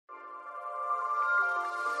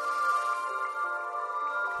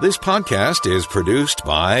This podcast is produced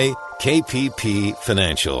by KPP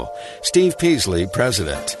Financial. Steve Peasley,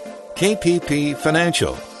 President. KPP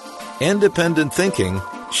Financial. Independent thinking,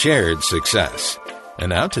 shared success. And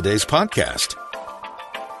now today's podcast.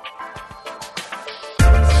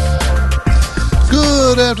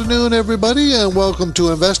 Good afternoon, everybody, and welcome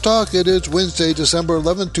to Invest Talk. It is Wednesday, December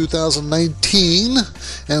 11, 2019,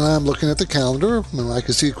 and I'm looking at the calendar, and I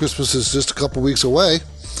can see Christmas is just a couple weeks away.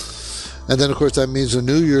 And then, of course, that means the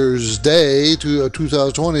New Year's Day to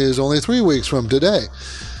 2020 is only 3 weeks from today.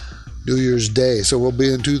 New Year's Day. So we'll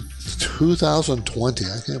be in 2020.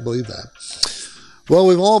 I can't believe that. Well,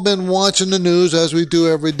 we've all been watching the news as we do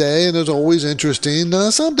every day, and it's always interesting.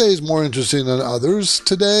 Some days more interesting than others.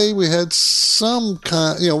 Today we had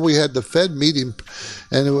we had the Fed meeting,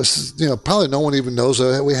 and it was, probably no one even knows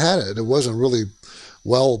that we had it. It wasn't really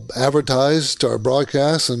well advertised to our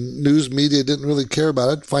broadcasts, and news media didn't really care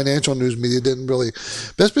about it. Financial news media didn't really.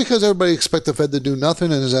 That's because everybody expected the Fed to do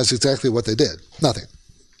nothing, and that's exactly what they did. Nothing.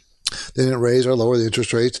 They didn't raise or lower the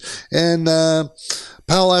interest rates. And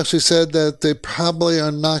Powell actually said that they probably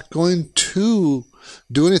are not going to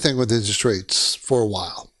do anything with interest rates for a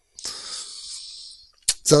while.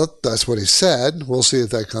 So that's what he said. We'll see if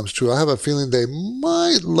that comes true. I have a feeling they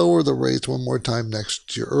might lower the rates one more time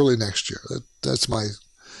next year, early next year. That's my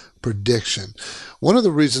prediction. One of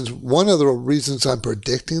the reasons I'm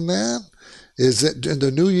predicting that is that in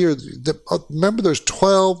the new year, remember there's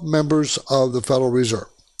 12 members of the Federal Reserve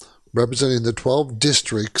representing the 12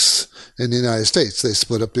 districts in the United States. They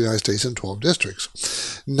split up the United States in 12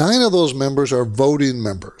 districts. 9 of those members are voting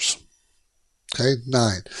members. Okay,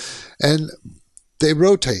 9. And they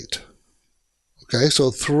rotate. Okay,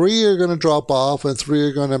 so 3 are going to drop off and 3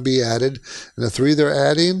 are going to be added. And the 3 they're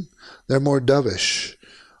adding, they're more dovish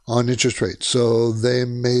on interest rates. So they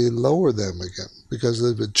may lower them again because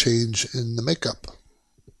of a change in the makeup.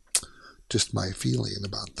 Just my feeling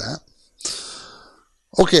about that.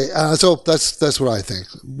 Okay, so that's what I think.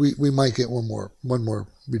 We might get one more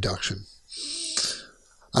reduction.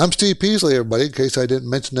 I'm Steve Peasley, everybody, in case I didn't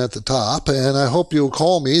mention at the top, and I hope you'll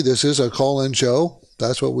call me. This is a call-in show.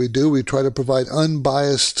 That's what we do. We try to provide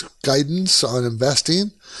unbiased guidance on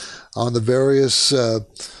investing, on the various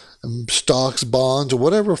stocks, bonds, or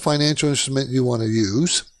whatever financial instrument you want to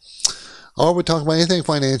use. Or we talk about anything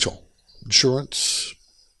financial, insurance,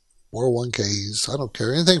 401ks, I don't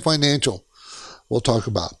care, anything financial. We'll talk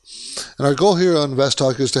about. And our goal here on Invest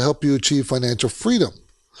Talk is to help you achieve financial freedom,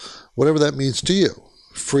 whatever that means to you.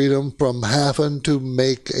 Freedom from having to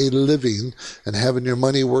make a living and having your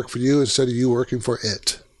money work for you instead of you working for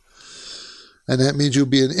it. And that means you'll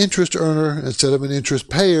be an interest earner instead of an interest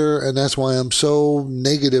payer, and that's why I'm so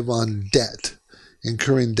negative on debt,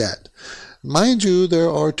 incurring debt. Mind you, there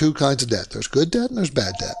are 2 kinds of debt. There's good debt and there's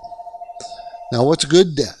bad debt. Now, what's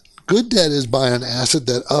good debt? Good debt is buying an asset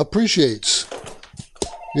that appreciates.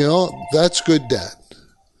 That's good debt.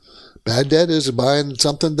 Bad debt is buying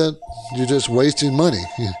something that you're just wasting money.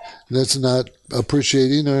 That's not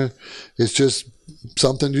appreciating, or it's just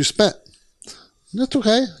something you spent. That's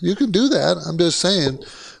okay. You can do that. I'm just saying,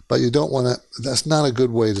 but you don't want to. That's not a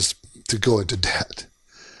good way to go into debt.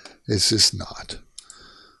 It's just not.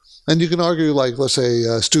 And you can argue, like, let's say,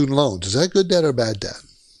 student loans. Is that good debt or bad debt?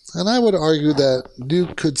 And I would argue that you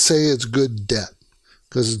could say it's good debt,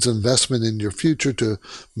 because it's investment in your future to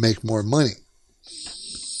make more money.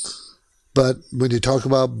 But when you talk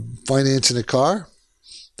about financing a car,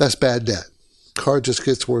 that's bad debt. Car just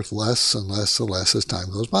gets worth less and less and less as time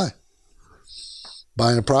goes by.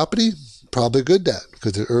 Buying a property, probably good debt,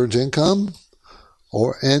 because it earns income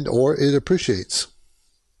or it appreciates.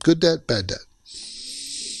 Good debt, bad debt.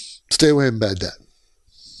 Stay away from bad debt.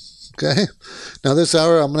 Okay? Now this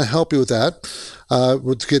hour, I'm going to help you with that.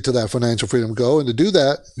 To get to that financial freedom goal. And to do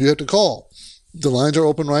that, you have to call. The lines are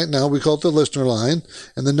open right now. We call it the listener line.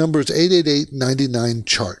 And the number is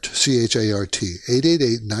 888-99-CHART, C-H-A-R-T,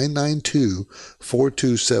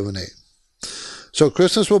 888-992-4278. So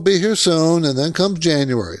Christmas will be here soon, and then comes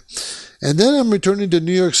January. And then I'm returning to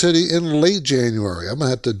New York City in late January. I'm going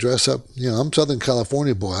to have to dress up. I'm Southern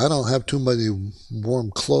California boy. I don't have too many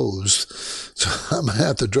warm clothes. So I'm going to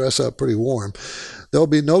have to dress up pretty warm. There'll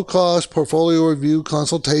be no-cost portfolio review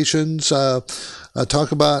consultations.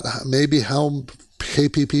 Talk about maybe how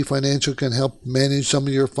KPP Financial can help manage some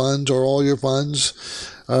of your funds or all your funds,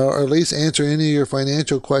 or at least answer any of your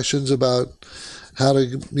financial questions about how to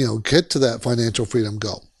get to that financial freedom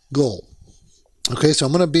goal. Okay, so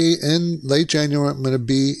I'm going to be in late January. I'm going to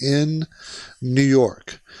be in New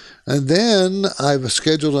York, and then I've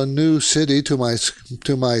scheduled a new city to my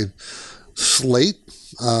slate.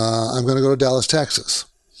 I'm going to go to Dallas, Texas.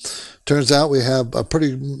 Turns out we have a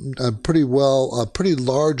pretty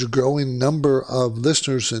large growing number of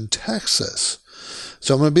listeners in Texas.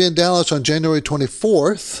 So I'm going to be in Dallas on January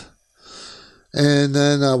 24th, and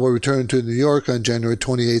then we'll return to New York on January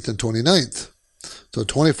 28th and 29th. So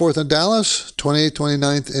 24th in Dallas, 28th,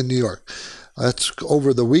 29th in New York. That's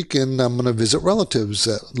over the weekend. I'm going to visit relatives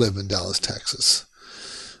that live in Dallas, Texas.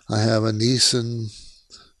 I have a niece and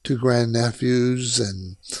 2 grandnephews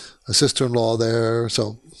and a sister-in-law there.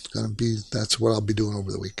 So that's what I'll be doing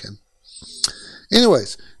over the weekend.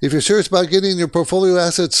 Anyways, if you're serious about getting your portfolio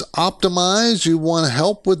assets optimized, you want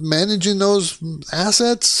help with managing those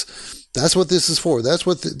assets, that's what this is for. That's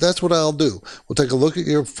what I'll do. We'll take a look at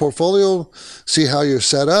your portfolio, see how you're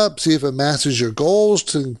set up, see if it matches your goals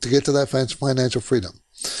to get to that financial freedom.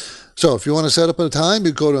 So if you want to set up a time,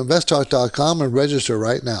 you go to investtalk.com and register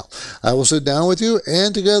right now. I will sit down with you,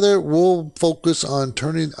 and together we'll focus on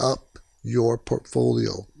turning up your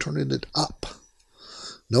portfolio, turning it up.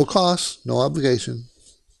 No cost, no obligation.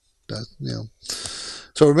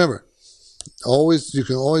 So remember, you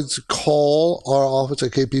can always call our office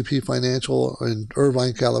at KPP Financial in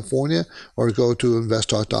Irvine, California, or go to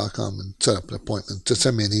investtalk.com and set up an appointment. Just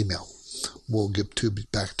send me an email. We'll get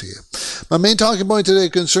back to you. My main talking point today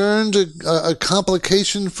concerns a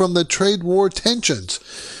complication from the trade war tensions.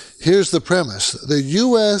 Here's the premise. The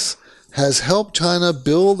U.S. has helped China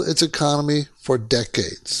build its economy for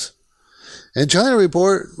decades. And China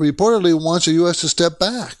reportedly wants the U.S. to step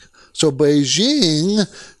back so Beijing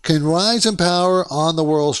can rise in power on the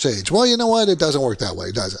world stage. Well, you know what? It doesn't work that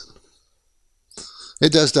way, does it?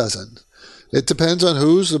 It just doesn't. It depends on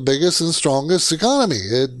who's the biggest and strongest economy.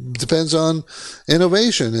 It depends on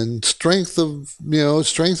innovation and strength of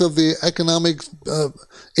the economic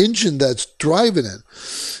engine that's driving it.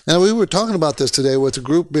 And we were talking about this today with a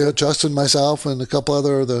group, Justin, myself, and a couple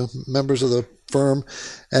other the members of the firm,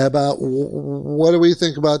 about what do we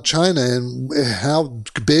think about China and how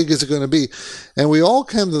big is it going to be. And we all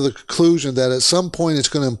came to the conclusion that at some point it's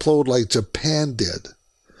going to implode like Japan did.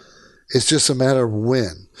 It's just a matter of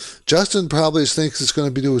when. Justin probably thinks it's going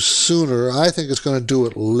to be due sooner. I think it's going to do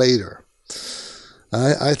it later.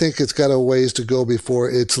 I think it's got a ways to go before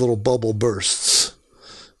its little bubble bursts.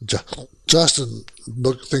 Justin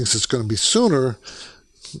thinks it's going to be sooner,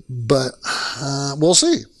 but we'll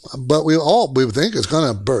see. But we think it's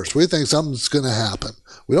going to burst. We think something's going to happen.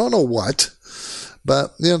 We don't know what.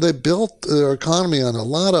 But, they built their economy on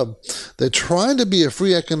they're trying to be a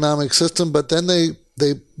free economic system, but then they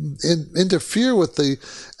interfere with the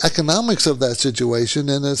economics of that situation,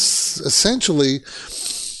 and it's essentially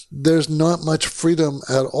there's not much freedom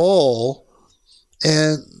at all.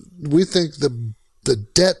 And we think the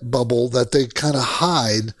debt bubble that they kind of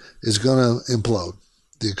hide is going to implode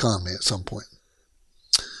the economy at some point.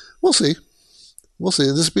 We'll see.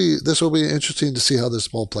 This will be interesting to see how this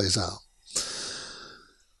all plays out.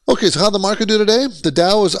 Okay, so how'd the market do today? The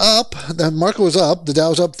Dow was up. The market was up. The Dow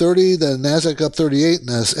was up 30, the NASDAQ up 38, and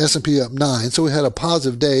the S&P up 9. So we had a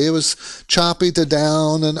positive day. It was choppy to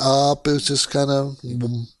down and up. It was just kind of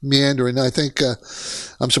meandering. I think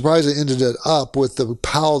I'm surprised it ended it up with the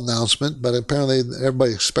Powell announcement, but apparently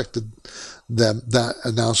everybody expected that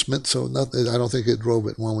announcement, so I don't think it drove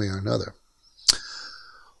it one way or another.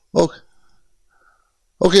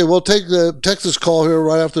 Okay, we'll take the Texas call here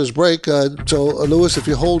right after this break. So, Lewis, if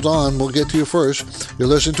you hold on, we'll get to you first. You're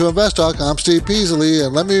listening to Invest Talk. I'm Steve Peasley,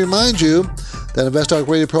 and let me remind you that Invest Talk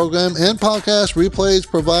radio program and podcast replays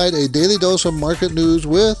provide a daily dose of market news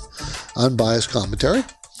with unbiased commentary.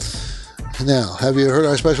 Now, have you heard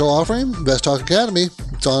our special offering? Invest Talk Academy.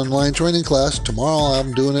 It's an online training class. Tomorrow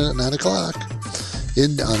I'm doing it at 9 o'clock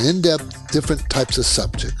on in-depth different types of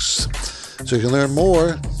subjects. So you can learn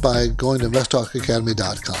more by going to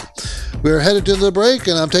investtalkacademy.com. We're headed to the break,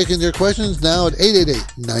 and I'm taking your questions now at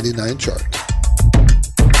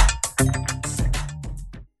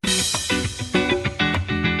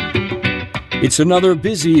 888-99-CHART. It's another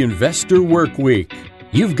busy investor work week.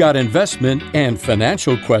 You've got investment and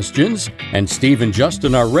financial questions, and Steve and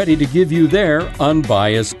Justin are ready to give you their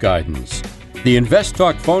unbiased guidance. The Invest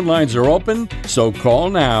Talk phone lines are open, so call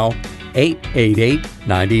now.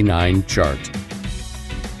 888-99-CHART.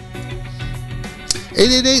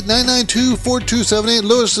 888-992-4278.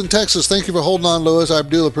 Lewis in Texas. Thank you for holding on, Lewis. I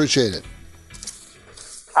do appreciate it.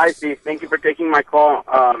 Hi, Steve. Thank you for taking my call.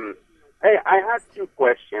 Hey, I had 2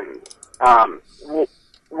 questions. I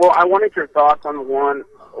wanted your thoughts on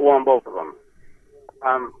both of them.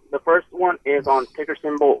 The first one is on ticker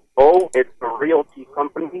symbol O. It's a realty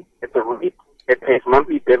company. It's a REIT. It pays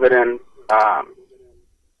monthly dividends.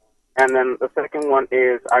 And then the second one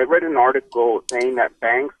is I read an article saying that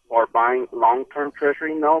banks are buying long-term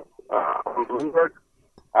treasury notes on Bloomberg.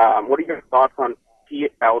 What are your thoughts on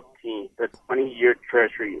TLT, the 20-year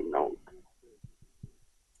Treasury note?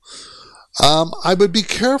 I would be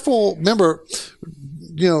careful. Remember,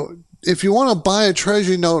 if you want to buy a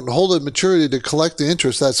Treasury note and hold it at maturity to collect the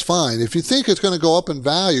interest, that's fine. If you think it's going to go up in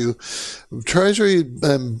value, Treasury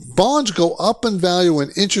bonds go up in value when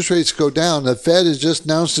interest rates go down. The Fed has just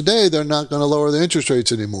announced today they're not going to lower the interest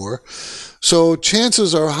rates anymore. So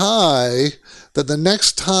chances are high that the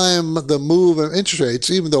next time the move of interest rates,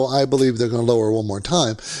 even though I believe they're going to lower one more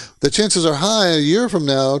time, the chances are high a year from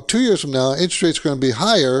now, 2 years from now, interest rates are going to be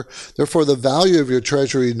higher. Therefore, the value of your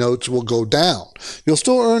Treasury notes will go down. You'll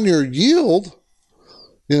still earn your yield,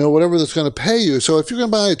 whatever that's going to pay you. So if you're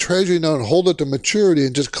going to buy a Treasury note and hold it to maturity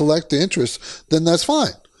and just collect the interest, then that's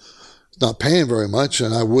fine. It's not paying very much,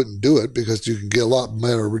 and I wouldn't do it because you can get a lot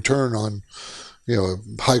better return on,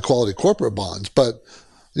 high quality corporate bonds. But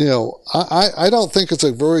I don't think it's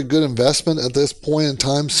a very good investment at this point in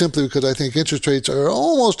time, simply because I think interest rates are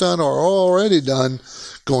almost done or already done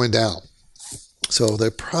going down. So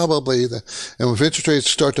they're probably, and if interest rates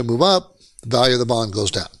start to move up, the value of the bond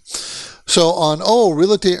goes down. So on O,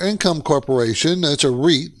 Realty Income Corporation, it's a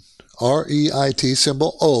REIT, R-E-I-T,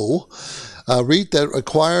 symbol O. A REIT that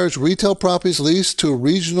acquires retail properties leased to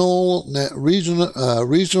regional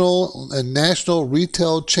and national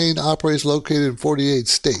retail chain operators located in 48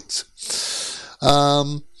 states.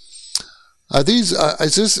 Are these?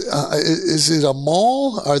 Is it a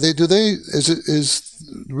mall? Is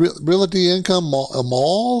Realty Income a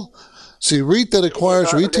mall? See, REIT that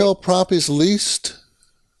acquires retail properties leased.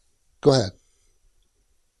 Go ahead.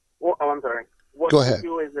 Well, I'm sorry. What Go ahead. They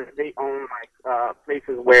do is that they own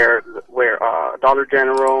places where Dollar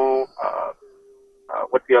General,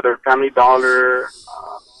 what's the other, Family Dollar,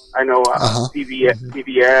 I know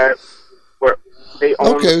CVS, where they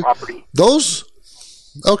own the property.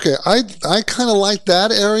 I kind of like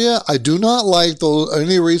that area. I do not like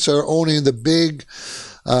any REITs that are owning the big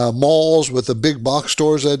malls with the big box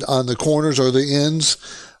stores on the corners or the ends,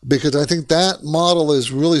 because I think that model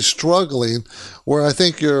is really struggling, where I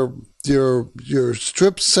think your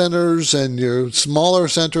strip centers and your smaller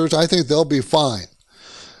centers, I think they'll be fine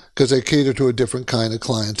because they cater to a different kind of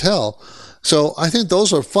clientele. So I think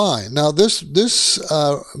those are fine. Now this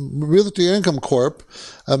Realty Income Corp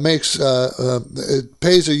it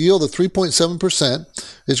pays a yield of 3.7%.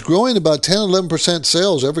 It's growing about 10-11%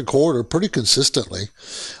 sales every quarter, pretty consistently,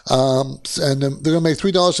 and they're going to make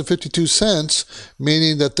 $3.52,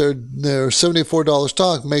 meaning that their $74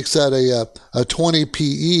 stock makes that a 20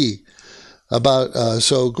 PE.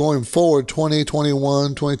 So going forward, 20,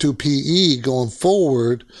 21, 22 PE going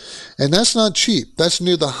forward, and that's not cheap. That's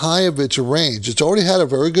near the high of its range. It's already had a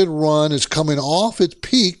very good run. It's coming off its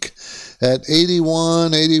peak at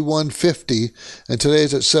 81, 81.50, and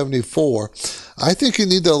today's at 74. I think you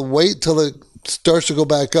need to wait till it starts to go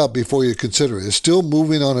back up before you consider it. It's still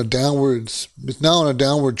moving on it's now on a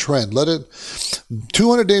downward trend.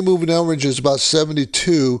 200-day moving average is about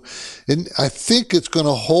 72, and I think it's going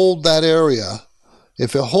to hold that area.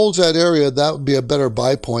 If it holds that area, that would be a better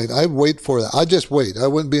buy point. I'd wait for that. I'd just wait. I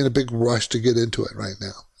wouldn't be in a big rush to get into it right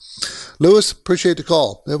now. Lewis, appreciate the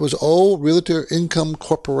call. It was Realty Income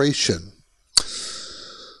Corporation.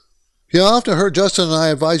 I often heard Justin and I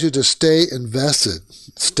advise you to stay invested.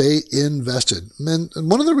 Stay invested. And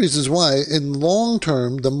one of the reasons why, in long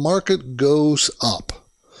term, the market goes up.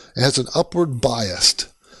 It has an upward bias,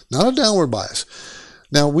 not a downward bias.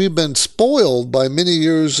 Now, we've been spoiled by many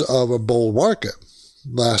years of a bull market.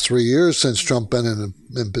 Last 3 years since Trump been in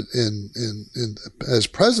as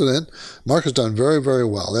president, market's done very, very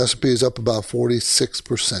well. The S&P is up about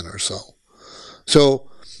 46% or so. So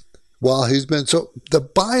while the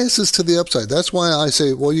bias is to the upside. That's why I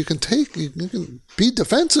say, well, you can be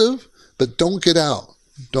defensive, but don't get out.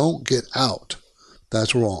 Don't get out.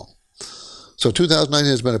 That's wrong. So 2019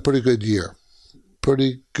 has been a pretty good year.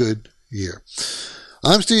 Pretty good year.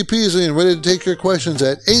 I'm Steve Peasley and ready to take your questions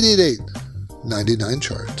at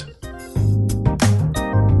 888-99-CHART.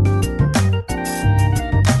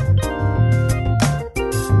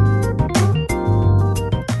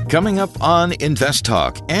 Coming up on Invest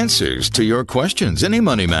Talk, answers to your questions. Any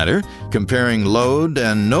money matter, comparing load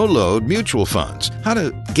and no-load mutual funds. How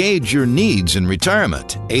to gauge your needs in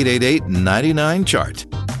retirement. 888-99-CHART.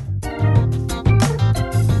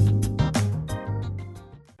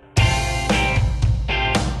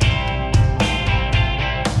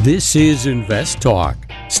 This is Invest Talk.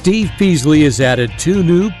 Steve Peasley has added 2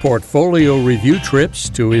 new portfolio review trips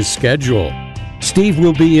to his schedule. Steve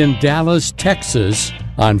will be in Dallas, Texas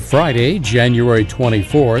on Friday, January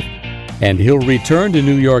 24th, and he'll return to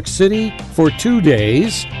New York City for 2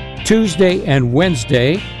 days Tuesday and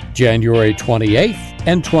Wednesday, January 28th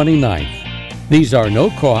and 29th. These are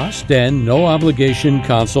no-cost and no-obligation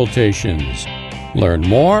consultations. Learn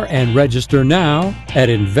more and register now at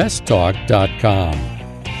investtalk.com.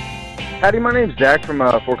 Howdy, my name's Zach from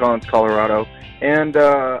Fort Collins, Colorado, and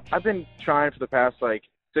I've been trying for the past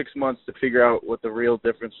 6 months to figure out what the real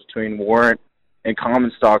difference between warrant and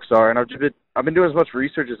common stocks are, and I've been doing as much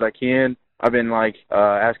research as I can. I've been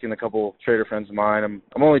asking a couple trader friends of mine. I'm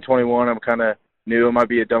only 21. I'm kind of new. It might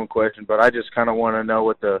be a dumb question, but I just kind of want to know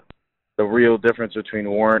what the real difference between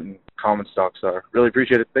warrant and common stocks are. Really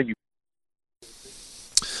appreciate it. Thank you.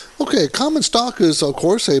 Okay, common stock is, of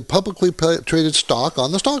course, a publicly traded stock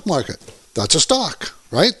on the stock market. That's a stock,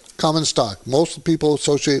 right? Common stock. Most people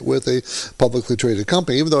associate with a publicly traded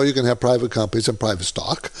company, even though you can have private companies and private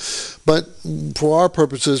stock. But for our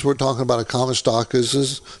purposes, we're talking about a common stock is a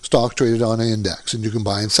stock traded on an index, and you can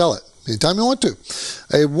buy and sell it anytime you want to.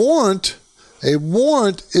 A warrant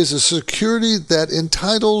is a security that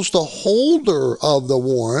entitles the holder of the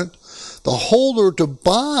warrant, the holder, to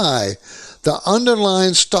buy the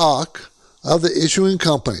underlying stock of the issuing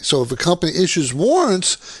company. So if a company issues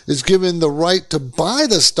warrants, it's given the right to buy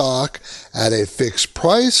the stock at a fixed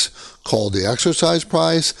price called the exercise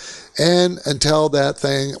price, and until that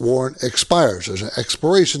warrant expires. There's an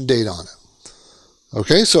expiration date on it.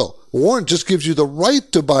 Okay, so a warrant just gives you the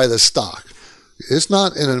right to buy the stock. It's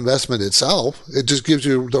not an investment itself. It just gives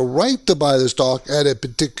you the right to buy the stock at a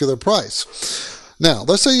particular price. Now,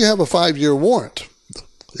 let's say you have a 5-year warrant.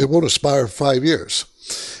 It won't expire for 5 years.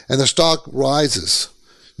 And the stock rises.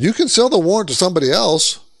 You can sell the warrant to somebody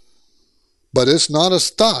else, but it's not a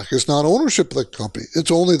stock. It's not ownership of the company.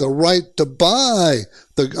 It's only the right to buy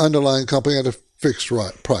the underlying company at a fixed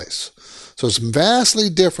price. So it's vastly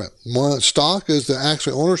different. One stock is the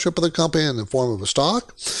actual ownership of the company in the form of a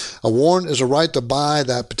stock. A warrant is a right to buy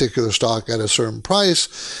that particular stock at a certain price,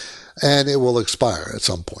 and it will expire at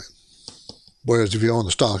some point. Whereas if you own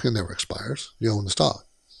the stock, it never expires. You own the stock.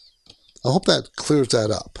 I hope that clears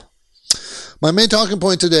that up. My main talking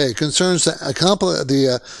point today concerns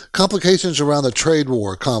the complications around the trade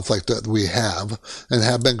war conflict that we have and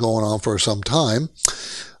have been going on for some time.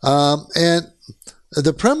 And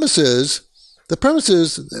the premise is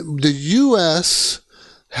the U.S.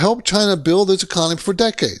 helped China build its economy for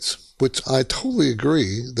decades, which I totally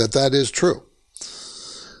agree that is true.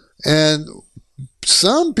 And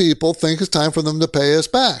some people think it's time for them to pay us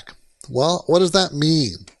back. Well, what does that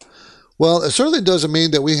mean? Well, it certainly doesn't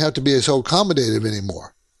mean that we have to be so accommodative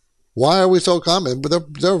anymore. Why are we so accommodative? But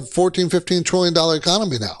they're a $14, $15 trillion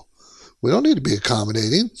economy now. We don't need to be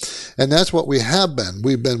accommodating. And that's what we have been.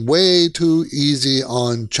 We've been way too easy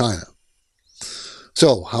on China.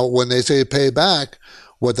 So when they say pay back,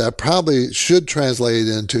 what that probably should translate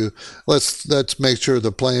into, let's make sure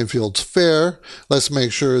the playing field's fair. Let's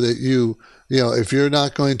make sure that if you're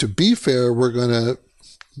not going to be fair, we're going to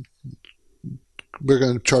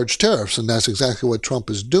charge tariffs, and that's exactly what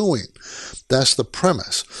Trump is doing. That's the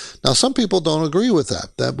premise. Now, some people don't agree with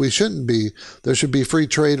that we shouldn't be, there should be free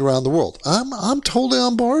trade around the world. I'm totally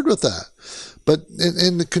on board with that. But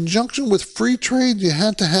in conjunction with free trade, you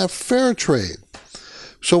have to have fair trade.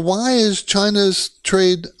 So why is China's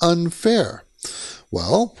trade unfair?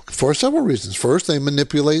 Well, for several reasons. First, they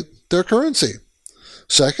manipulate their currency.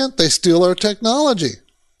 Second, they steal our technology.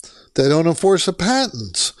 They don't enforce the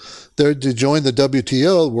patents. They're to join the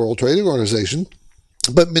WTO, World Trade Organization,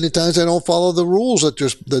 but many times they don't follow the rules that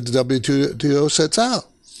the WTO sets out.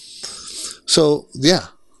 So, yeah,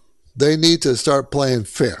 they need to start playing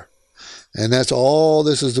fair. And that's all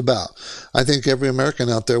this is about. I think every American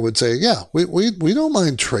out there would say, yeah, we don't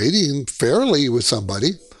mind trading fairly with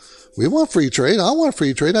somebody. We want free trade. I want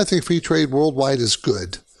free trade. I think free trade worldwide is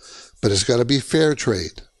good. But it's got to be fair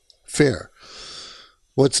trade. Fair.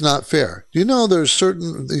 What's not fair? There's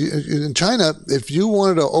in China, if you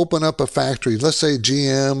wanted to open up a factory, let's say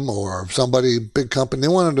GM or somebody, big company, they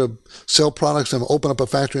wanted to sell products and open up a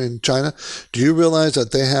factory in China, do you realize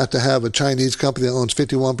that they have to have a Chinese company that owns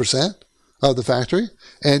 51% of the factory?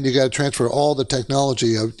 And you got to transfer all the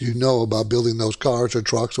technology about building those cars or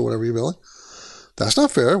trucks or whatever you're building? That's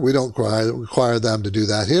not fair. We don't require them to do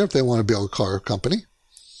that here if they want to build a car company.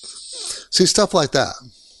 See, stuff like that.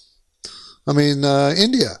 I mean,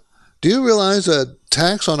 India. Do you realize that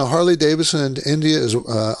tax on a Harley Davidson in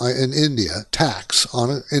India tax on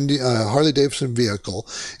a Harley Davidson vehicle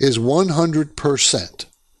is 100%,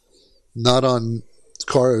 not on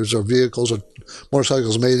cars or vehicles or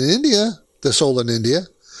motorcycles made in India, they're sold in India,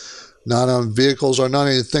 not on vehicles or not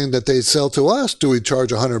anything that they sell to us do we charge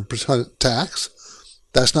 100% tax.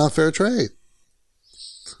 That's not fair trade.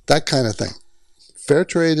 That kind of thing. Fair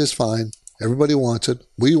trade is fine. Everybody wants it.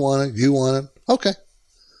 We want it. You want it. Okay.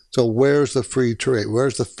 So where's the free trade?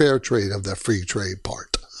 Where's the fair trade of the free trade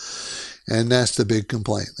part? And that's the big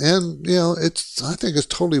complaint. And, I think it's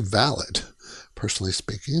totally valid, personally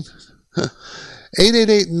speaking.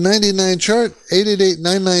 888-99-CHART,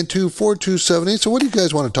 888-992-4278. So what do you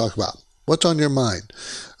guys want to talk about? What's on your mind?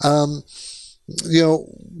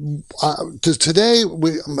 Today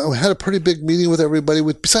we had a pretty big meeting with everybody.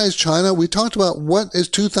 Besides China, we talked about what is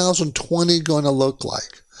 2020 going to look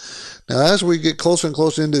like. Now, as we get closer and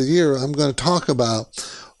closer into the year, I'm going to talk about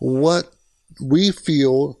what we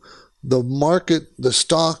feel the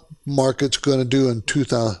stock market's going to do in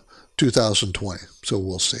 2020. So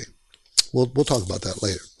we'll see. We'll talk about that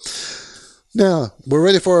later. Now, we're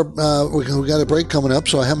ready for, we got a break coming up,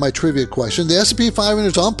 so I have my trivia question. The S&P 500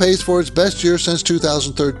 is on pace for its best year since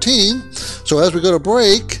 2013. So as we go to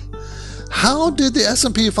break, how did the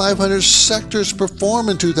S&P 500 sectors perform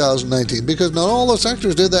in 2019? Because not all the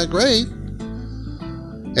sectors did that great.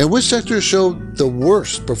 And which sectors showed the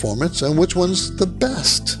worst performance and which one's the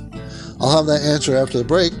best? I'll have that answer after the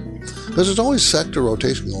break, because there's always sector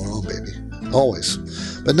rotation going on, baby. Always.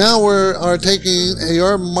 But now we are taking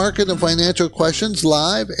your market and financial questions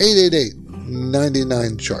live,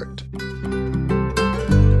 888-99-CHART.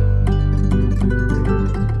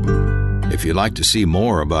 If you'd like to see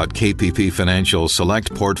more about KPP Financial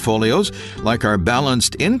Select portfolios, like our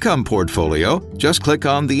Balanced Income portfolio, just click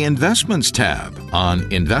on the Investments tab on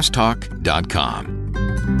investtalk.com.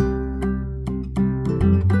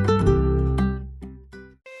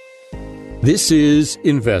 This is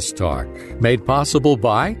Invest Talk, made possible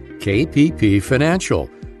by KPP Financial,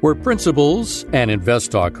 where principals and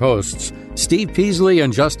Invest Talk hosts Steve Peasley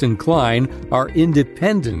and Justin Klein are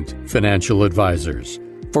independent financial advisors.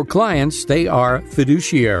 For clients, they are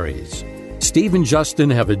fiduciaries. Steve and Justin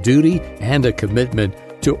have a duty and a commitment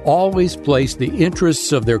to always place the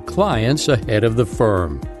interests of their clients ahead of the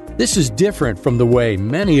firm. This is different from the way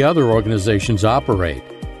many other organizations operate.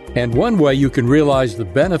 And one way you can realize the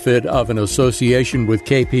benefit of an association with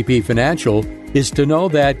KPP Financial is to know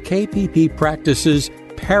that KPP practices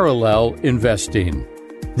parallel investing.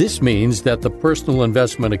 This means that the personal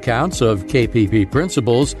investment accounts of KPP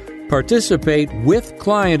principals participate with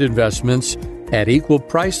client investments at equal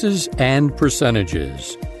prices and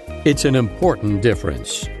percentages. It's an important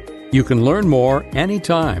difference. You can learn more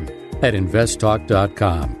anytime at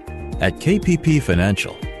investtalk.com. At KPP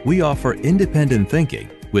Financial, we offer independent thinking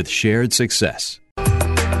with shared success.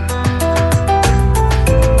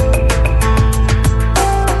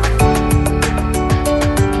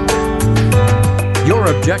 Your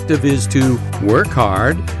objective is to work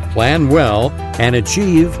hard, plan well, and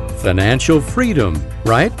achieve financial freedom,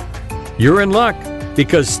 right? You're in luck,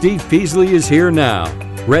 because Steve Peasley is here now,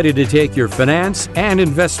 ready to take your finance and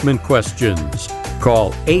investment questions.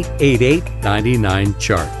 Call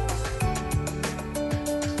 888-99-CHART.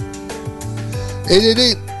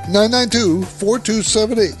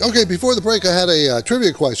 888-992-4278. Okay, before the break, I had a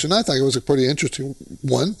trivia question. I thought it was a pretty interesting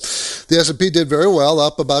one. The S&P did very well,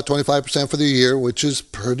 up about 25% for the year, which is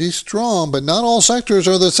pretty strong, but not all sectors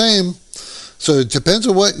are the same. So it depends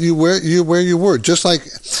on where you were. Just like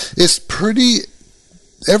it's pretty,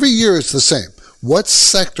 every year it's the same. What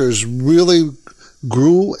sectors really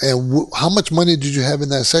grew and how much money did you have in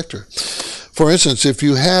that sector? For instance, if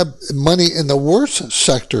you have money in the worst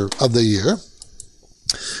sector of the year,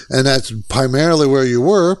 and that's primarily where you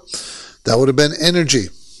were, that would have been energy,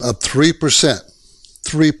 up 3%,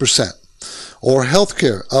 or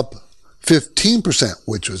healthcare, up 15%,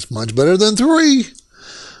 which was much better than 3.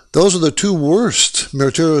 Those are the two worst.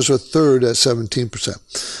 Materials are third at 17%.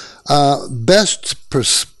 Best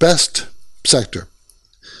sector,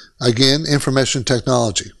 again, information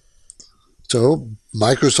technology. So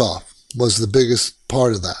Microsoft was the biggest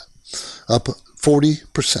part of that, up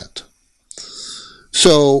 40%.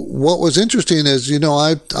 So what was interesting is,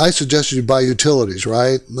 I suggested you buy utilities,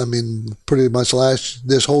 right? I mean, pretty much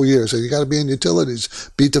this whole year. So you got to be in utilities.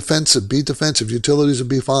 Be defensive. Utilities will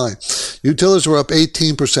be fine. Utilities were up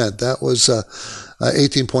 18%. That was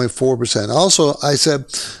 18.4%. Also, I said,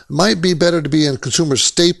 might be better to be in consumer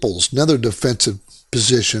staples, another defensive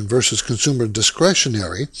position, versus consumer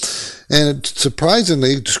discretionary. And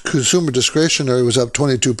surprisingly, consumer discretionary was up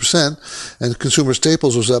 22% and consumer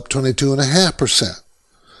staples was up 22.5%.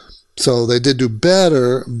 So they did do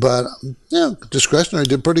better, but discretionary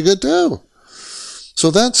did pretty good too. So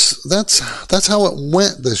that's how it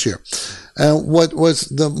went this year. And what was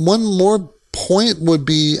the one more point would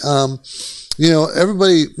be, everybody,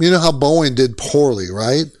 how Boeing did poorly,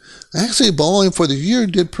 right? Actually, Boeing for the year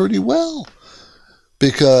did pretty well.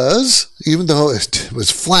 because even though it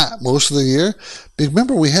was flat most of the year,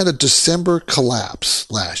 remember we had a December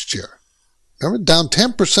collapse last year. Remember, down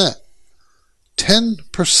 10%.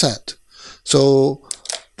 10%. So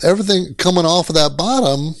everything coming off of that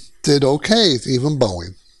bottom did okay, even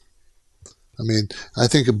Boeing. I mean, I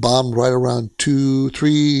think it bombed right around 3,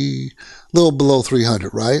 a little below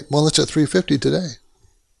 300, right? Well, it's at 350 today.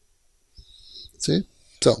 See?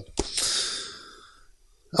 So,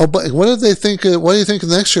 but what do they think? What do you think of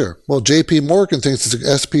next year? Well, J.P. Morgan thinks the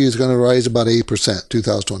S&P is going to rise about 8%,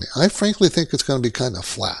 2020. I frankly think it's going to be kind of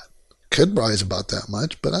flat. Could rise about that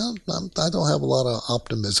much, but I don't have a lot of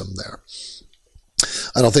optimism there.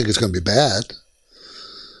 I don't think it's going to be bad.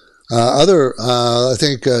 I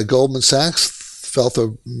think Goldman Sachs felt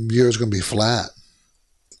the year is going to be flat.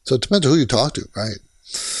 So it depends on who you talk to, right?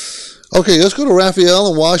 Okay, let's go to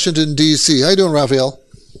Raphael in Washington, D.C. How you doing, Raphael?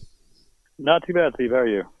 Not too bad, Steve. How are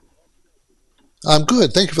you? I'm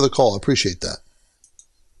good. Thank you for the call. I appreciate that.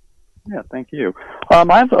 Yeah, thank you. I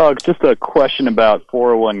have just a question about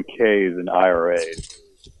 401ks and IRAs.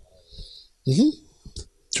 Mm-hmm.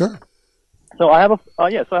 Sure. So I have a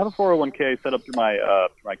 401k set up through my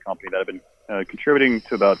company that I've been contributing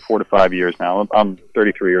to about 4 to 5 years now. I'm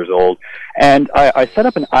 33 years old, and I set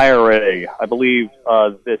up an IRA, I believe,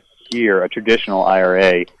 this year, a traditional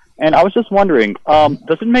IRA. And I was just wondering,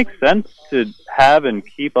 does it make sense to have and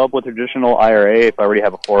keep up with traditional IRA if I already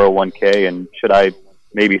have a 401k? And should I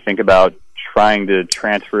maybe think about trying to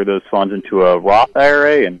transfer those funds into a Roth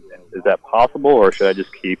IRA? And is that possible, or should I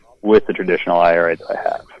just keep with the traditional IRA that I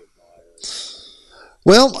have?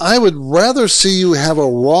 Well, I would rather see you have a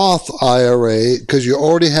Roth IRA because you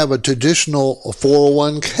already have a traditional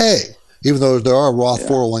 401k. Even though there are Roth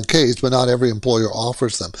 401ks, but not every employer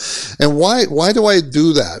offers them. And why do I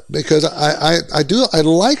do that? Because I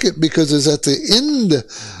like it because it's at the end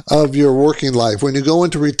of your working life. When you go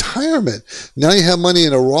into retirement, now you have money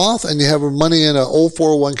in a Roth and you have money in an old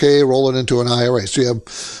 401k, roll it into an IRA. So you have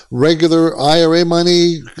regular IRA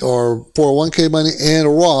money or 401k money and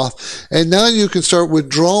a Roth. And now you can start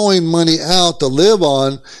withdrawing money out to live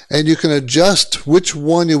on, and you can adjust which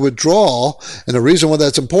one you withdraw. And the reason why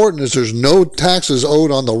that's important is there's no taxes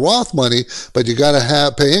owed on the Roth money, but you got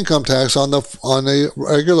to pay income tax on the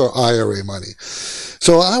regular IRA money.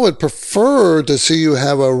 So I would prefer to see you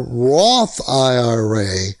have a Roth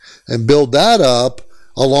IRA and build that up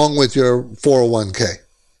along with your 401k.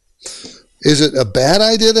 Is it a bad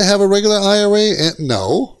idea to have a regular IRA?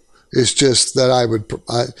 No. It's just that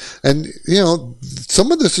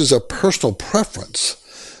some of this is a personal preference.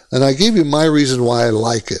 And I gave you my reason why I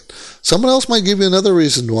like it. Someone else might give you another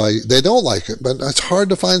reason why they don't like it, but it's hard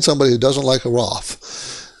to find somebody who doesn't like a Roth.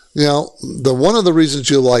 One of the reasons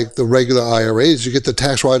you like the regular IRA is you get the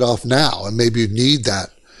tax write-off now, and maybe you need that,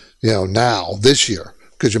 now, this year,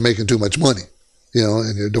 because you're making too much money,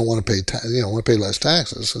 and you don't want to pay, want to pay less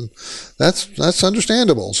taxes, and that's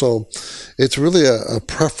understandable. So it's really a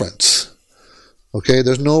preference. Okay,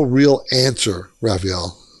 there's no real answer,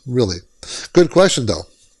 Raphael. Really, good question though.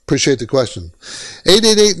 Appreciate the question.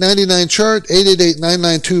 888-99-CHART,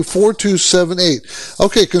 888-992-4278.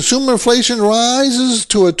 Okay, consumer inflation rises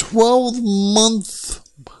to a 12-month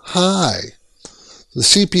high, the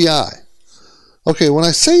CPI. Okay, when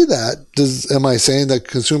I say that, am I saying that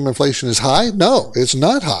consumer inflation is high? No, it's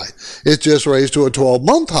not high. It just raised to a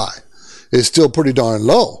 12-month high. It's still pretty darn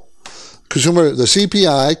low. The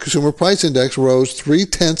CPI, Consumer Price Index, rose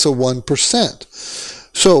 0.3%.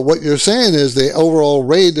 So what you're saying is the overall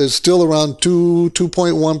rate is still around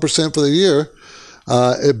 2.1% for the year,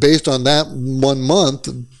 based on that 1 month.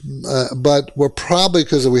 But we're probably,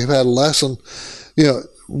 because we've had less than,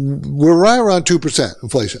 we're right around 2%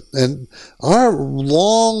 inflation. And our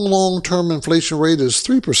long-term inflation rate is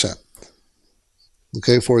 3%,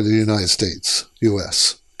 okay, for the United States,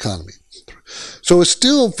 U.S. economy. So it's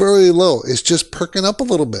still very low. It's just perking up a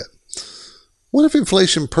little bit. What if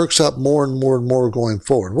inflation perks up more and more and more going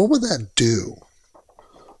forward? What would that do?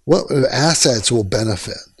 What assets will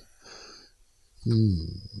benefit?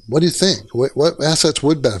 What do you think? What assets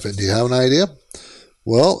would benefit? Do you have an idea?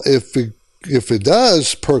 Well, if it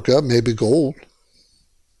does perk up, maybe gold.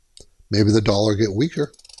 Maybe the dollar get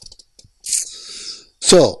weaker.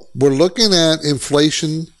 So we're looking at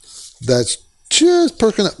inflation that's just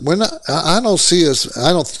perking up. I don't see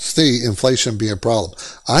inflation being a problem.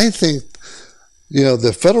 I think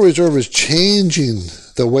the Federal Reserve is changing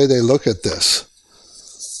the way they look at this.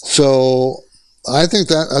 So I think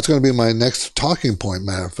that's going to be my next talking point,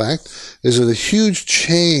 matter of fact, is there's a huge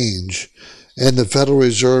change in the Federal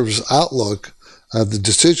Reserve's outlook of the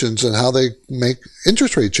decisions and how they make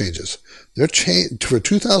interest rate changes. They're changed for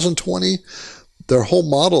 2020. their whole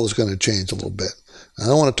model is going to change a little bit.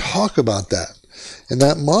 And I want to talk about that. And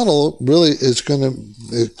that model really is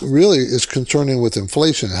concerning with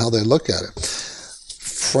inflation and how they look at it.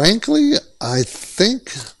 Frankly, I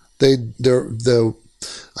think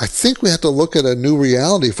I think we have to look at a new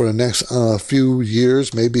reality for the next few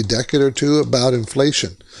years, maybe decade or two, about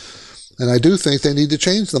inflation. And I do think they need to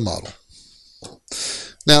change the model.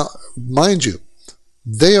 Now, mind you,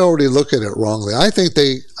 they already look at it wrongly. I think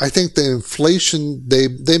the inflation,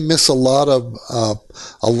 they miss a lot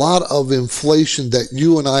of inflation that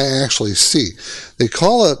you and I actually see. They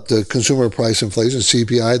call it the consumer price inflation,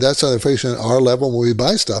 CPI. That's how inflation at our level when we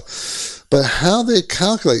buy stuff. But how they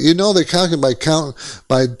calculate, they calculate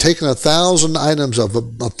by taking 1,000 items of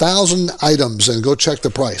 1,000 items and go check the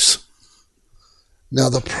price. Now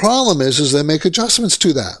the problem is they make adjustments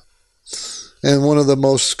to that. And one of the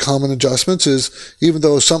most common adjustments is, even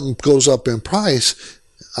though something goes up in price,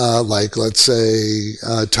 like let's say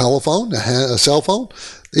a telephone, a cell phone,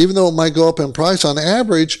 even though it might go up in price on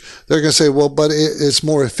average, they're going to say, well, but it's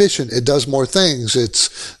more efficient. It does more things.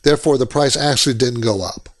 Therefore the price actually didn't go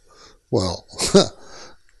up. Well,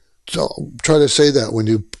 so try to say that when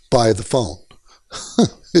you buy the phone.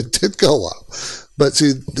 It did go up. But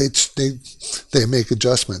see, they make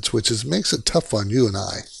adjustments, which makes it tough on you and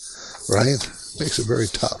I. Right? Makes it very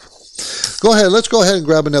tough. Go ahead. Let's go ahead and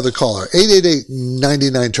grab another caller.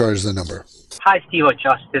 888-99-CHARGE is the number. Hi, Steve or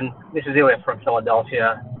Justin. This is Ilya from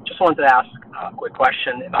Philadelphia. Just wanted to ask a quick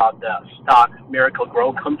question about the stock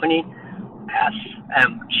Miracle-Gro Company,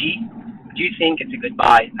 SMG. Do you think it's a good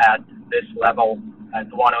buy at this level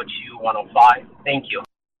at 102, 105? Thank you.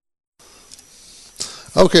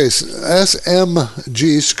 Okay,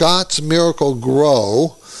 SMG, Scotts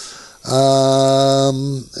Miracle-Gro.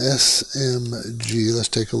 SMG, let's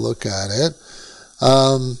take a look at it.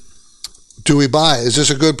 Do we buy? Is this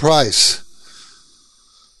a good price?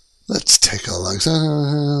 Let's take a look.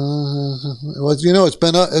 Well, it's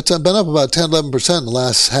been up about 10-11% in the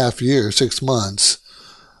last half year, 6 months.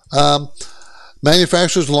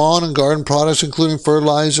 Manufactures lawn and garden products, including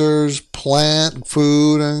fertilizers, plant,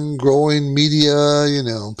 food, and growing media,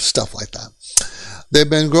 stuff like that. They've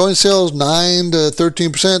been growing sales 9 to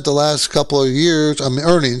 13% the last couple of years.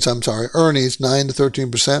 Earnings 9 to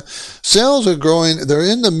 13%. Sales are growing. They're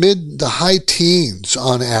in the mid to high teens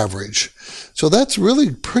on average. So that's really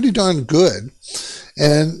pretty darn good.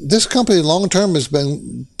 And this company long term has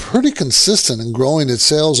been pretty consistent in growing its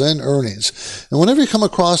sales and earnings. And whenever you come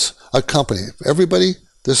across a company, everybody,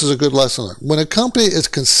 this is a good lesson learned. When a company is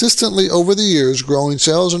consistently over the years growing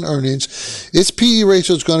sales and earnings, its PE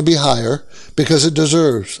ratio is going to be higher because it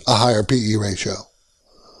deserves a higher PE ratio.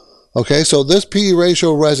 Okay, so this PE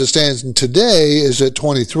ratio as it stands today is at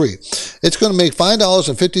 23. It's going to make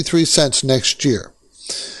 $5.53 next year.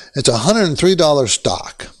 It's a $103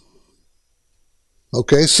 stock.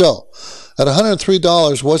 Okay, so at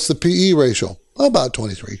 $103, what's the PE ratio? About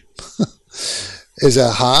 23. Is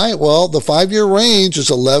that high? Well, the 5-year range is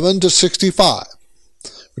 11 to 65.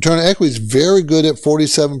 Return on equity is very good at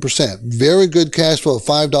 47%. Very good cash flow of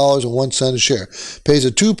 $5.01 a share. Pays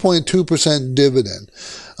a 2.2% dividend.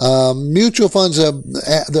 Mutual funds have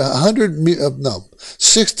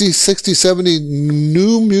 70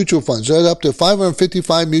 new mutual funds. That's up to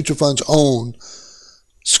 555 mutual funds own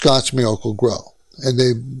Scotts Miracle-Gro. And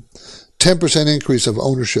they 10% increase of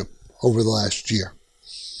ownership over the last year.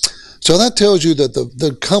 So that tells you that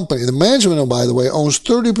the company, the management, by the way, owns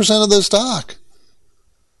 30% of the stock.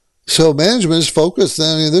 So management is focused.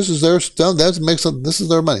 This is their stuff. This is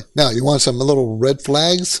their money. Now, you want some little red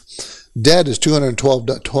flags? Debt is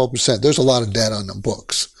 212%. There's a lot of debt on the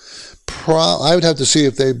books. I would have to see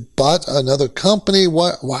if they bought another company.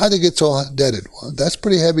 Why they get so indebted? Well, that's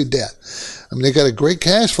pretty heavy debt. They got a great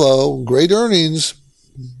cash flow, great earnings,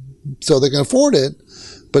 so they can afford it.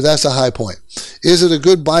 But that's a high point. Is it a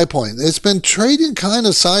good buy point? It's been trading kind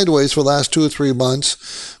of sideways for the last 2 or 3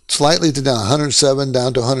 months, slightly to down, 107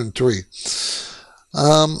 down to 103.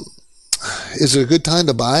 Is it a good time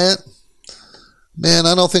to buy it? Man,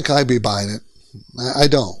 I don't think I'd be buying it. I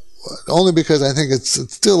don't. Only because I think it's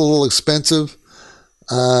still a little expensive.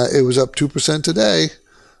 It was up 2% today.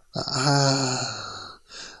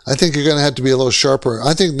 I think you're going to have to be a little sharper.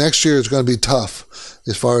 I think next year is going to be tough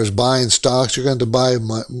as far as buying stocks. You're going to buy,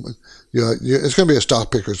 it's going to be a stock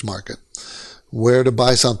picker's market. Where to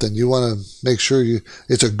buy something. You want to make sure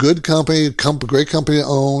it's a good company, great company to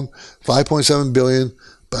own, $5.7 billion,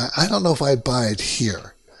 but I don't know if I'd buy it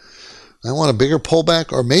here. I want a bigger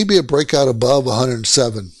pullback or maybe a breakout above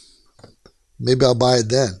 107. Maybe I'll buy it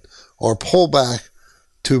then. Or pull back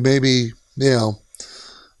to maybe,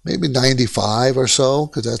 maybe 95 or so,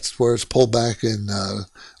 because that's where it's pulled back in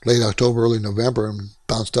late October, early November, and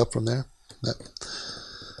bounced up from there. I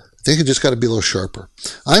think you just got to be a little sharper.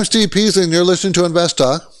 I'm Steve Peasley, and you're listening to Invest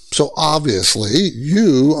Talk. So obviously,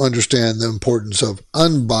 you understand the importance of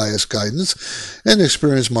unbiased guidance and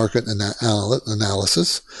experienced market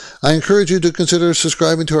analysis. I encourage you to consider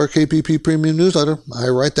subscribing to our KPP Premium newsletter. I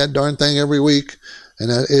write that darn thing every week, and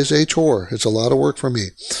that is a chore. It's a lot of work for me.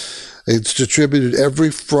 It's distributed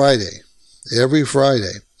every Friday. Every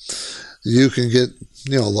Friday. You can get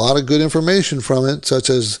a lot of good information from it, such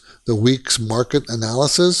as the week's market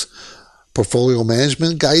analysis, portfolio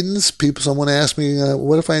management guidance. Someone asked me,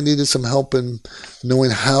 what if I needed some help in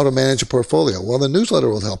knowing how to manage a portfolio? Well, the newsletter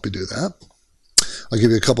will help you do that. I'll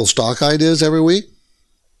give you a couple stock ideas every week.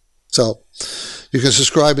 So you can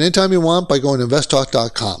subscribe anytime you want by going to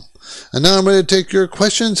investtalk.com. And now I'm ready to take your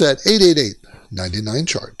questions at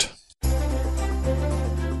 888-99-CHART.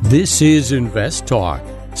 This is Invest Talk.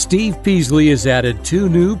 Steve Peasley has added 2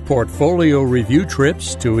 new portfolio review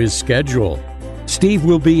trips to his schedule. Steve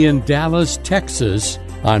will be in Dallas, Texas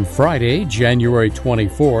on Friday, January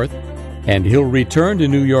 24th, and he'll return to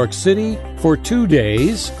New York City for 2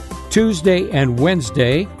 days, Tuesday and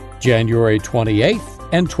Wednesday, January 28th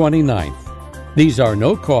and 29th. These are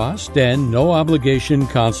no cost and no obligation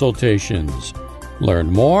consultations. Learn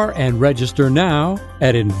more and register now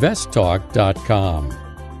at investtalk.com.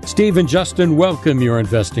 Steve and Justin welcome your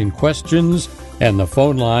investing questions, and the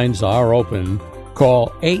phone lines are open. Call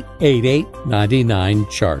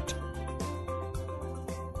 888-99-CHART.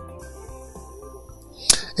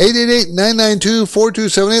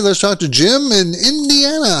 888-992-4278. Let's talk to Jim in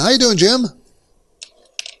Indiana. How you doing, Jim?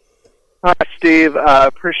 Hi, Steve.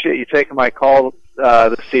 Appreciate you taking my call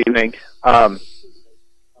this evening. The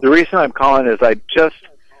reason I'm calling is I just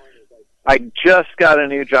got a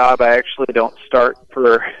new job. I actually don't start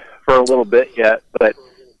for a little bit yet, but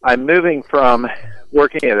I'm moving from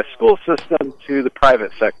working at a school system to the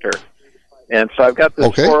private sector. And so I've got this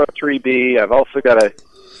 403B. I've also got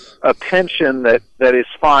a pension that is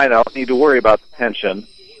fine. I don't need to worry about the pension.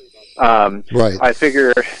 Right. I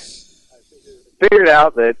figured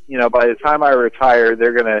out that, by the time I retire,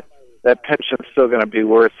 that pension's still going to be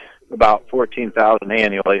worth about $14,000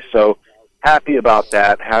 annually. So happy about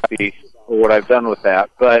that. Happy for what I've done with that.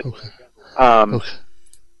 But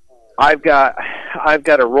I've got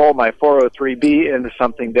to roll my 403B into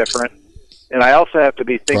something different, and I also have to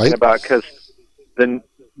be thinking about, because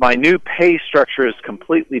my new pay structure is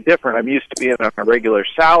completely different. I'm used to being on a regular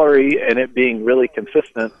salary and it being really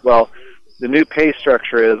consistent. Well, the new pay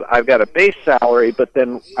structure is I've got a base salary, but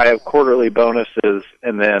then I have quarterly bonuses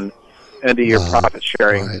and then end-of-year profit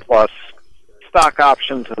sharing plus stock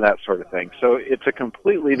options and that sort of thing. So it's a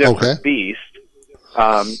completely different beast,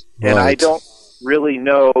 and I don't really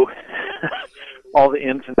know all the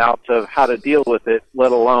ins and outs of how to deal with it,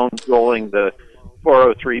 let alone rolling the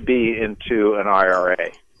 403B into an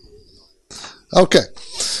IRA. Okay,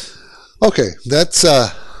 that's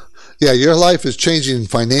your life is changing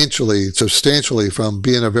financially substantially from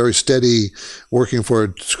being a very steady working for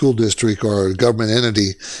a school district or a government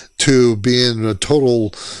entity to being a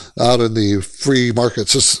total out in the free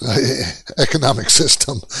market economic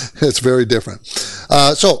system. It's very different.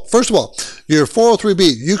 So first of all, your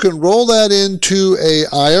 403B, you can roll that into a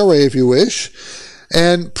IRA if you wish.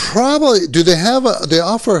 And probably, do they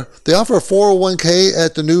offer a 401k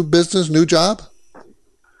at the new job?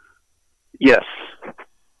 Yes.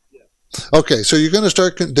 Okay, so you're going to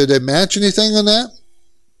start. Did they match anything on that?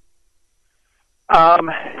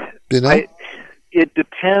 It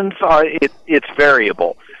depends on it. It's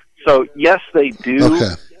variable. So yes, they do.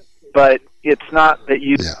 Okay. But it's not that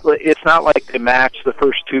you. Yeah. It's not like they match the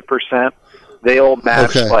first 2%. They'll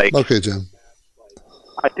match Okay, Jim.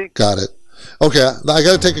 I think. Got it. Okay, I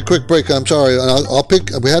got to take a quick break. I'm sorry.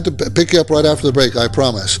 We had to pick you up right after the break, I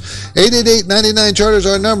promise. 888-99-CHART is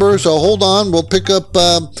our number, so hold on. We'll pick up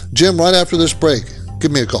Jim right after this break.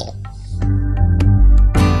 Give me a call.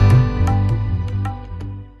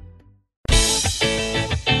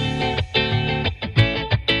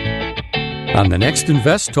 On the next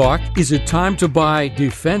Invest Talk, is it time to buy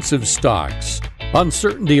defensive stocks?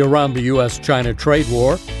 Uncertainty around the U.S.-China trade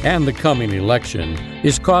war and the coming election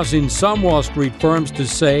is causing some Wall Street firms to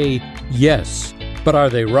say yes, but are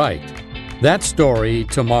they right? That story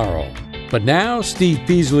tomorrow. But now Steve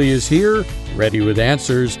Peasley is here, ready with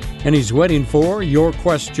answers, and he's waiting for your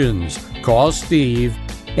questions. Call Steve,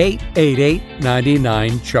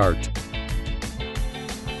 888-99-CHART.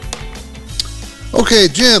 Okay,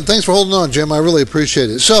 Jim, thanks for holding on, Jim. I really appreciate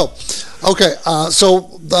it. So, Okay,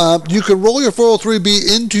 so you can roll your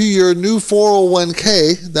 403B into your new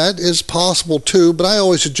 401k. That is possible too, but I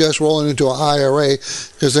always suggest rolling into an IRA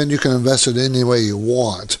because then you can invest it any way you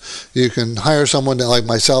want. You can hire someone like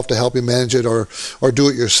myself to help you manage it or do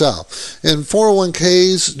it yourself. In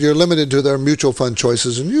 401ks, you're limited to their mutual fund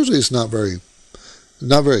choices, and usually it's not very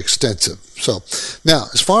extensive. So now,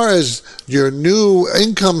 as far as your new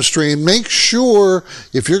income stream, make sure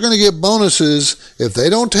if you're going to get bonuses, if they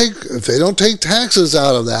don't take taxes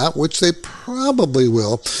out of that, which they probably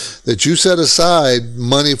will, that you set aside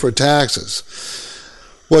money for taxes.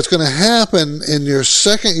 What's going to happen in your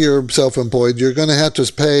second year of self-employed, you're going to have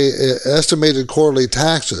to pay estimated quarterly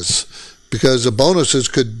taxes because the bonuses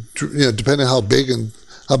could, depending on how big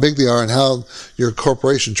they are and how your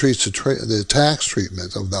corporation treats the tax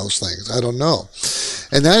treatment of those things. I don't know.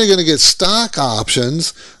 And now you're going to get stock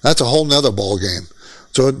options. That's a whole nother ball game.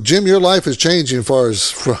 So, Jim, your life is changing as far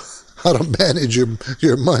as how to manage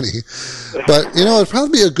your money. But, it'd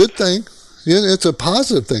probably be a good thing. It's a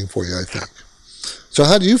positive thing for you, I think. So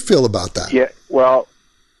how do you feel about that? Yeah, well,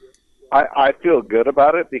 I feel good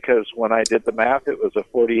about it because when I did the math, it was a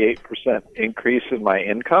 48% increase in my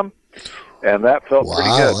income. And that felt pretty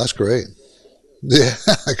good. Wow, that's great. Yeah,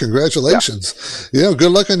 congratulations. Yeah.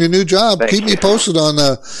 Good luck on your new job. Keep me posted on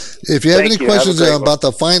if you have any questions about the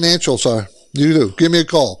financials. You do. Give me a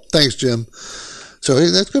call. Thanks, Jim. So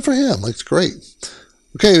that's good for him. That's great.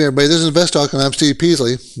 Okay, everybody, this is Invest Talk, and I'm Steve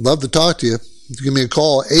Peasley. Love to talk to you. Give me a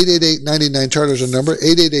call. 888-99-CHART is our number.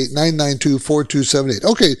 888-992-4278.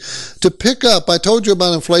 Okay, to pick up, I told you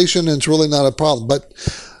about inflation, and it's really not a problem. But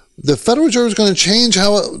the Federal Reserve is going to change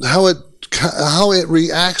how it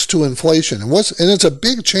reacts to inflation. And it's a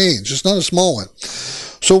big change. It's not a small one.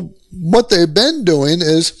 So what they've been doing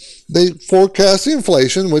is they forecast the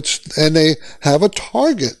inflation, and they have a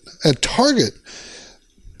target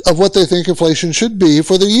of what they think inflation should be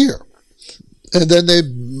for the year. And then they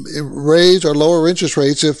raise or lower interest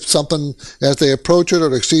rates as they approach it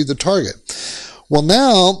or exceed the target. Well,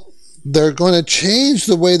 now they're going to change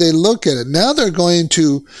the way they look at it. Now they're going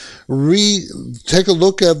to take a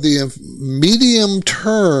look at the medium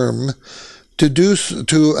term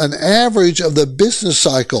to an average of the business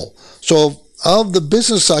cycle. So of the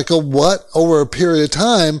business cycle, what over a period of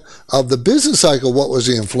time of the business cycle, what was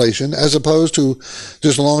the inflation as opposed to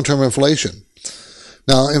just long-term inflation?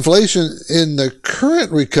 Now, inflation in the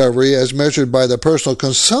current recovery, as measured by the Personal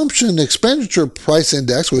Consumption Expenditure Price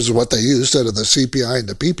Index, which is what they use instead of the CPI and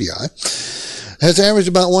the PPI, has averaged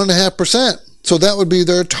about 1.5%. So that would be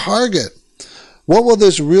their target. What will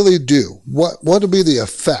this really do? What will be the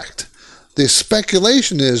effect? The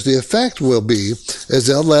speculation is the effect will be is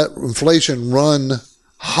they'll let inflation run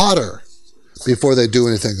hotter before they do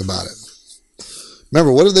anything about it.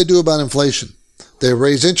 Remember, what did they do about inflation? They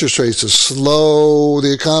raise interest rates to slow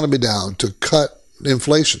the economy down, to cut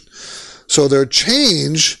inflation. So their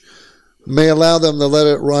change may allow them to let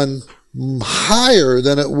it run higher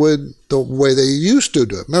than it would the way they used to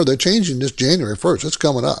do it. Remember, they're changing this January 1st. It's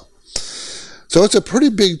coming up. So it's a pretty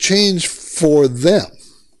big change for them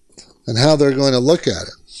and how they're going to look at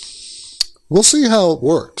it. We'll see how it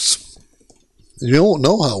works. You don't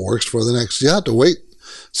know how it works for the next, you have to wait,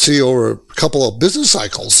 see over a couple of business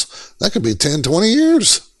cycles. That could be 10, 20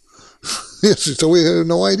 years. So we have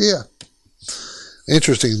no idea.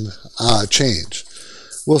 Interesting change.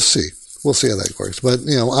 We'll see. We'll see how that works. But,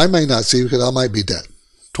 I may not see because I might be dead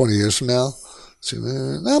 20 years from now. So,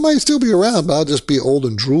 I might still be around, but I'll just be old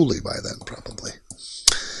and drooly by then, probably.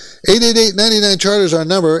 888-99-CHART is our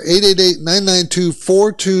number.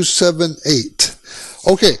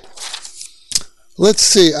 888-992-4278. Okay. Let's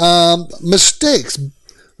see. Mistakes.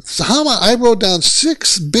 So I wrote down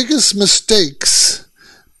 6 biggest mistakes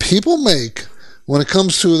people make when it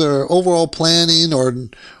comes to their overall planning or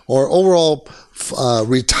overall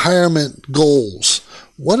retirement goals.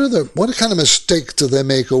 What kind of mistakes do they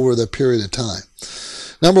make over the period of time?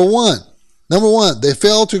 Number one, they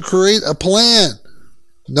fail to create a plan.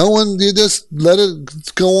 You just let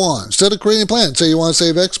it go on. Instead of creating a plan, say you want to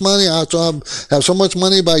save X money, I have to have so much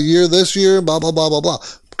money by this year, blah, blah, blah, blah, blah.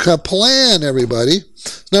 Plan, everybody.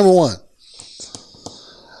 Number one.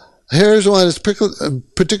 Here's one that's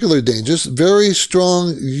particularly dangerous. Very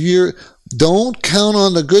strong year. Don't count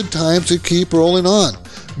on the good times to keep rolling on.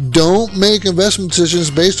 Don't make investment decisions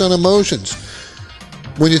based on emotions.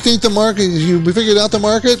 When you think you figured out the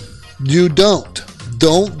market, you don't.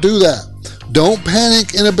 Don't do that. Don't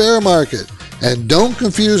panic in a bear market. And don't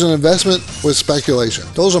confuse an investment with speculation.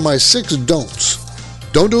 Those are my 6 don'ts.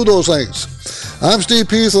 Don't do those things. I'm Steve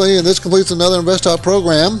Peasley, and this completes another Invest Talk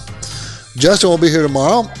program. Justin will be here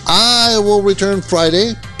tomorrow. I will return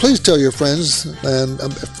Friday. please tell your friends and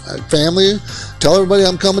family. Tell everybody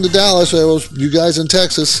I'm coming to Dallas. You guys in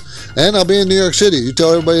Texas, and I'll be in New York City. You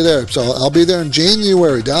tell everybody there. So I'll be there in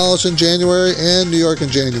January, Dallas in January, and New York in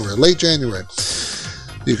January, late January.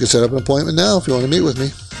 You can set up an appointment now if you want to meet with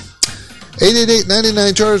me.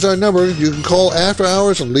 888-99-CHART is our number. You can call after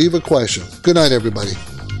hours and leave a question. Good night, everybody.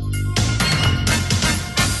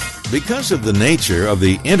 Because of the nature of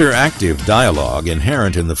the interactive dialogue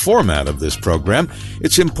inherent in the format of this program,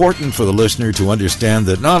 it's important for the listener to understand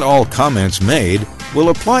that not all comments made will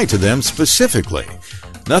apply to them specifically.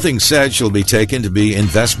 Nothing said shall be taken to be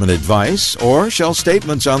investment advice, or shall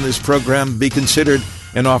statements on this program be considered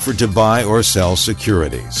an offer to buy or sell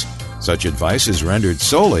securities. Such advice is rendered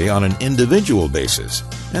solely on an individual basis,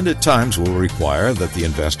 and at times will require that the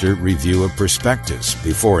investor review a prospectus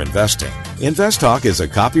before investing. InvestTalk is a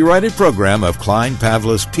copyrighted program of Klein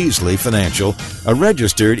Pavlis Peasley Financial, a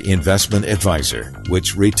registered investment advisor,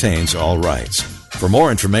 which retains all rights. For more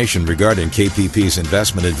information regarding KPP's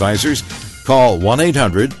investment advisors, call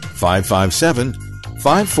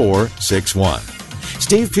 1-800-557-5461.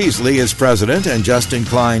 Steve Peasley is President and Justin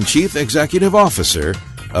Klein Chief Executive Officer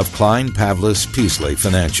of Klein Pavlis Peasley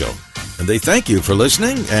Financial. And they thank you for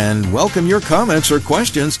listening and welcome your comments or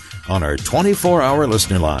questions on our 24-hour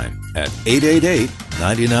listener line at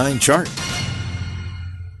 888-99-CHART.